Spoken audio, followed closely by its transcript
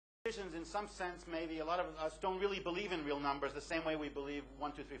mathematicians, in some sense, maybe a lot of us don't really believe in real numbers the same way we believe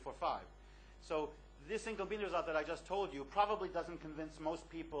 1, 2, 3, 4, 5. So this incompleteness result that I just told you probably doesn't convince most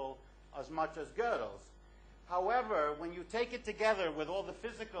people as much as Gödel's. However, when you take it together with all the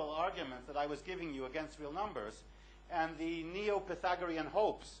physical arguments that I was giving you against real numbers and the neo-Pythagorean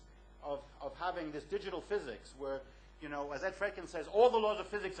hopes of having this digital physics where, you know, as Ed Fredkin says, all the laws of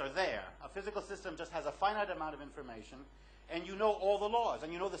physics are there. A physical system just has a finite amount of information, and you know all the laws,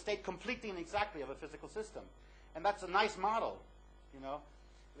 and you know the state completely and exactly of a physical system. And that's a nice model, you know.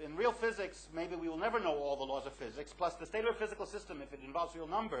 In real physics, maybe we will never know all the laws of physics, plus the state of a physical system, if it involves real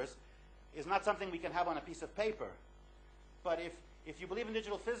numbers, is not something we can have on a piece of paper. But if you believe in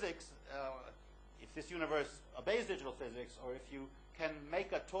digital physics, if this universe obeys digital physics, or if you can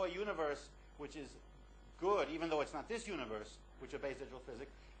make a toy universe which is good, even though it's not this universe which obeys digital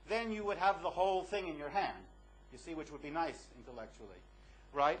physics, then you would have the whole thing in your hand, you see, which would be nice intellectually,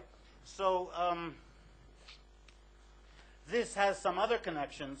 right? So this has some other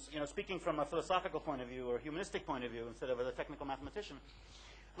connections, you know, speaking from a philosophical point of view or humanistic point of view instead of as a technical mathematician.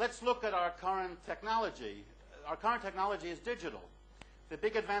 Let's look at our current technology. Our current technology is digital. The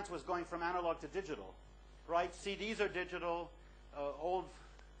big advance was going from analog to digital, right? CDs are digital. Old,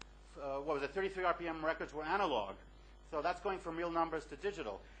 what was it, 33 RPM records were analog. So that's going from real numbers to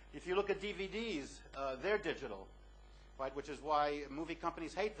digital. If you look at DVDs, they're digital, right? Which is why movie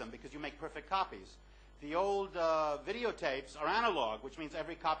companies hate them, because you make perfect copies. The old videotapes are analog, which means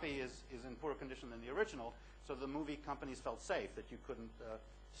every copy is in poorer condition than the original. So the movie companies felt safe that you couldn't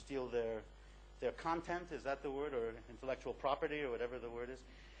steal their content, is that the word, or intellectual property, or whatever the word is.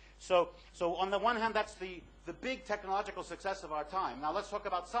 So on the one hand, that's the big technological success of our time. Now let's talk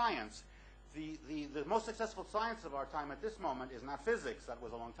about science. The most successful science of our time at this moment is not physics, that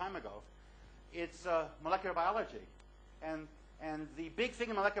was a long time ago. It's molecular biology. And the big thing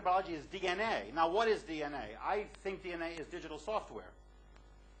in molecular biology is DNA. Now what is DNA? I think DNA is digital software.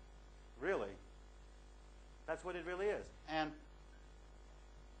 Really. That's what it really is. And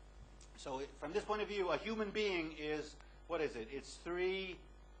so from this point of view, a human being is, what is it? It's 3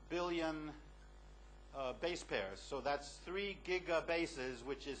 billion base pairs. So that's 3 gigabases,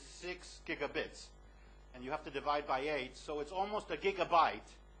 which is 6 gigabits. And you have to divide by 8. So it's almost a gigabyte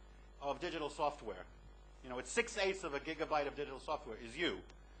of digital software. You know, it's 6/8 of a gigabyte of digital software is you.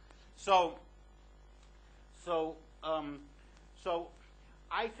 So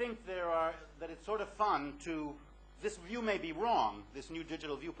I think that it's sort of fun to, this view may be wrong, this new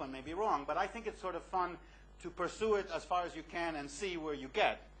digital viewpoint may be wrong, but I think it's sort of fun to pursue it as far as you can and see where you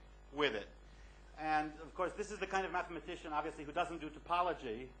get with it. And of course, this is the kind of mathematician, obviously, who doesn't do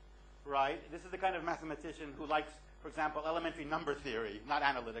topology, right? This is the kind of mathematician who likes, for example, elementary number theory, not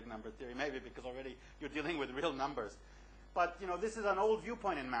analytic number theory, maybe because already you're dealing with real numbers. But, you know, this is an old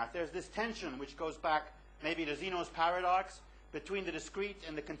viewpoint in math. There's this tension which goes back maybe to Zeno's paradox between the discrete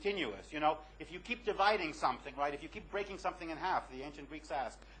and the continuous. You know, if you keep dividing something, right, if you keep breaking something in half, the ancient Greeks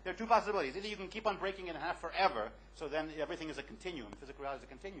asked, there are 2 possibilities. Either you can keep on breaking it in half forever, so then everything is a continuum, physical reality is a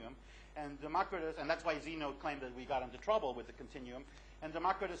continuum, and Democritus, and that's why Zeno claimed that we got into trouble with the continuum, and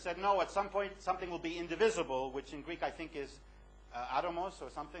Democritus said, no, at some point something will be indivisible, which in Greek I think is atomos or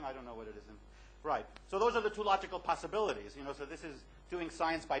something, I don't know what it is in. Right, so those are the 2 logical possibilities, you know, so this is doing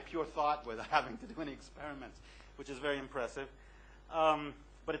science by pure thought without having to do any experiments, which is very impressive.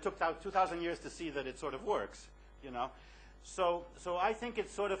 But it took 2,000 years to see that it sort of works, you know. So I think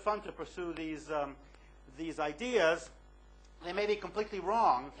it's sort of fun to pursue these ideas. They may be completely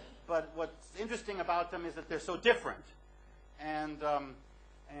wrong, but what's interesting about them is that they're so different. And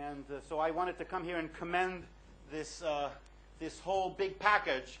so I wanted to come here and commend this whole big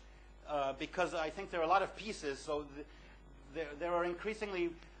package because I think there are a lot of pieces. So there are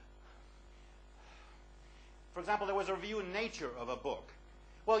increasingly. For example, there was a review in Nature of a book.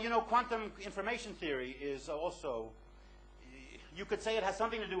 Well, you know, quantum information theory is also, you could say it has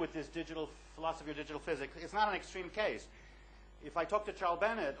something to do with this digital philosophy or digital physics. It's not an extreme case. If I talk to Charles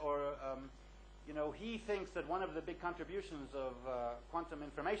Bennett, or, you know, he thinks that one of the big contributions of quantum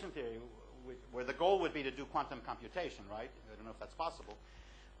information theory, where the goal would be to do quantum computation, right? I don't know if that's possible.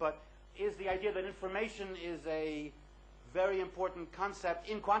 But is the idea that information is a very important concept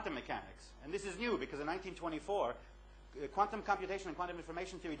in quantum mechanics. And this is new because in 1924, quantum computation and quantum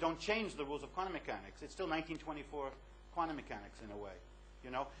information theory don't change the rules of quantum mechanics. It's still 1924 quantum mechanics in a way, you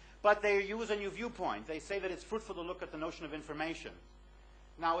know. But they use a new viewpoint. They say that it's fruitful to look at the notion of information.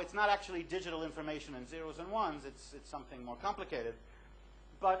 Now, it's not actually digital information in zeros and ones. It's something more complicated.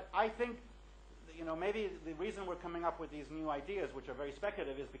 But I think, you know, maybe the reason we're coming up with these new ideas, which are very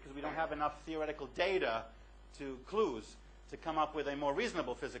speculative, is because we don't have enough theoretical data to clues to come up with a more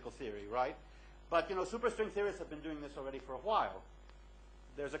reasonable physical theory, right? But, you know, superstring theorists have been doing this already for a while.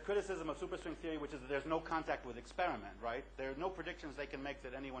 There's a criticism of superstring theory, which is that there's no contact with experiment, right? There are no predictions they can make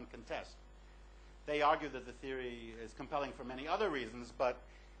that anyone can test. They argue that the theory is compelling for many other reasons, but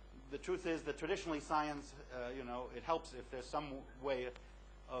the truth is that traditionally science, you know, it helps if there's some way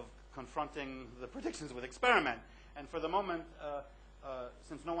of confronting the predictions with experiment. And for the moment,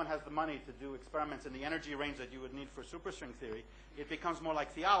 since no one has the money to do experiments in the energy range that you would need for superstring theory, it becomes more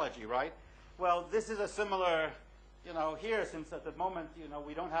like theology, right? Well, this is a similar, you know, here, since at the moment, you know,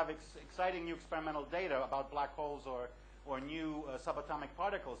 we don't have exciting new experimental data about black holes or new subatomic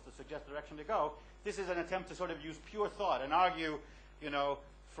particles to suggest the direction to go. This is an attempt to sort of use pure thought and argue, you know,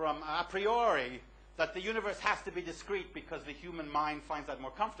 from a priori that the universe has to be discrete because the human mind finds that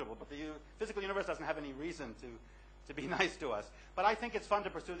more comfortable. But the physical universe doesn't have any reason to be nice to us. But I think it's fun to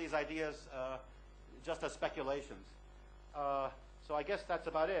pursue these ideas just as speculations. So I guess that's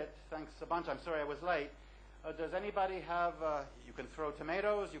about it. Thanks a bunch. I'm sorry I was late. Does anybody have, you can throw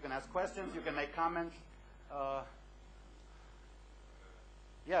tomatoes, you can ask questions, you can make comments.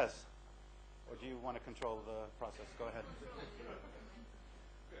 Yes? Or do you want to control the process? Go ahead. Okay,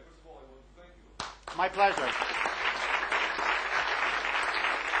 first of all, I want to thank you. My pleasure.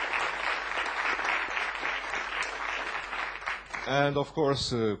 And of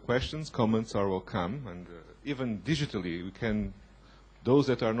course, questions, comments are welcome, and even digitally, we can. Those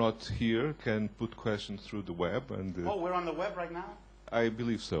that are not here can put questions through the web, and Oh, we're on the web right now? I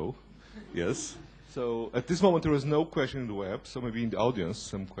believe so. Yes. So at this moment, there is no question in the web. So maybe in the audience,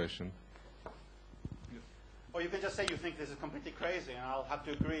 some question. Or you can just say you think this is completely crazy, and I'll have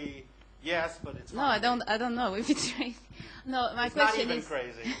to agree. Yes, but it's No, fine. I don't know if it's crazy. No, my It's not question even is.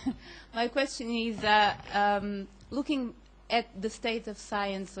 crazy. My question is, looking at the state of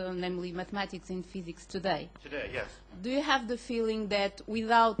science, namely mathematics and physics today, Yes. do you have the feeling that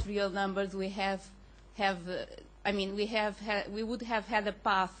without real numbers we we would have had a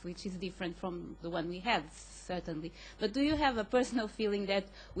path which is different from the one we had, certainly. But do you have a personal feeling that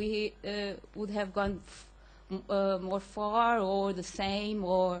we would have gone more far, or the same,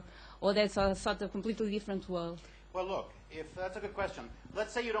 or that's a sort of completely different world? Well, look, if that's a good question.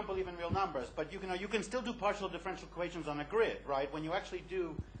 Let's say you don't believe in real numbers, but you can still do partial differential equations on a grid, right? When you actually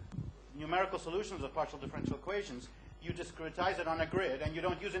do numerical solutions of partial differential equations, you discretize it on a grid, and you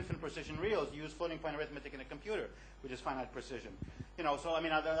don't use infinite precision reals. You use floating point arithmetic in a computer, which is finite precision. You know, so I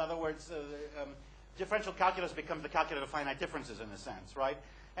mean, in other words, differential calculus becomes the calculator of finite differences in a sense, right?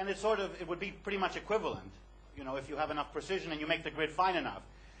 And it would be pretty much equivalent, you know, if you have enough precision and you make the grid fine enough.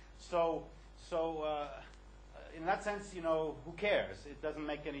 So in that sense, you know, who cares? It doesn't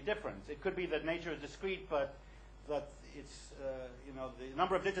make any difference. It could be that nature is discrete, but that it's, you know, the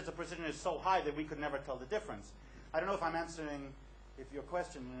number of digits of precision is so high that we could never tell the difference. I don't know if I'm answering your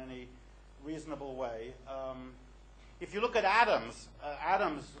question in any reasonable way. If you look at atoms,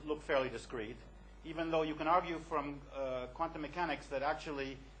 atoms look fairly discrete, even though you can argue from quantum mechanics that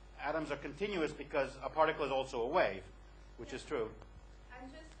actually atoms are continuous because a particle is also a wave, which is true. I'm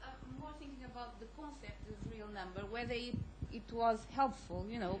just more thinking about the concept of real number, whether it was helpful,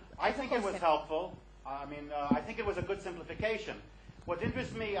 you know. I think it was helpful. I mean, I think it was a good simplification. What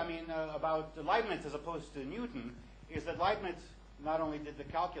interests me, I mean, about Leibniz as opposed to Newton is that Leibniz not only did the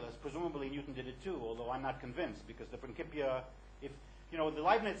calculus, presumably Newton did it too, although I'm not convinced, because the Principia, if, you know,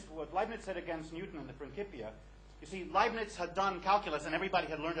 what Leibniz said against Newton in the Principia, you see, Leibniz had done calculus and everybody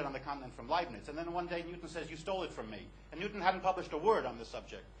had learned it on the continent from Leibniz. And then one day Newton says, you stole it from me. And Newton hadn't published a word on the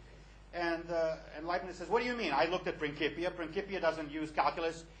subject. And Leibniz says, what do you mean? I looked at Principia. Principia doesn't use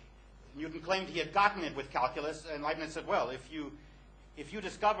calculus. Newton claimed he had gotten it with calculus. And Leibniz said, well, if you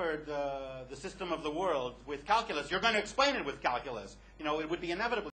discovered the system of the world with calculus, you're going to explain it with calculus. You know, it would be inevitable.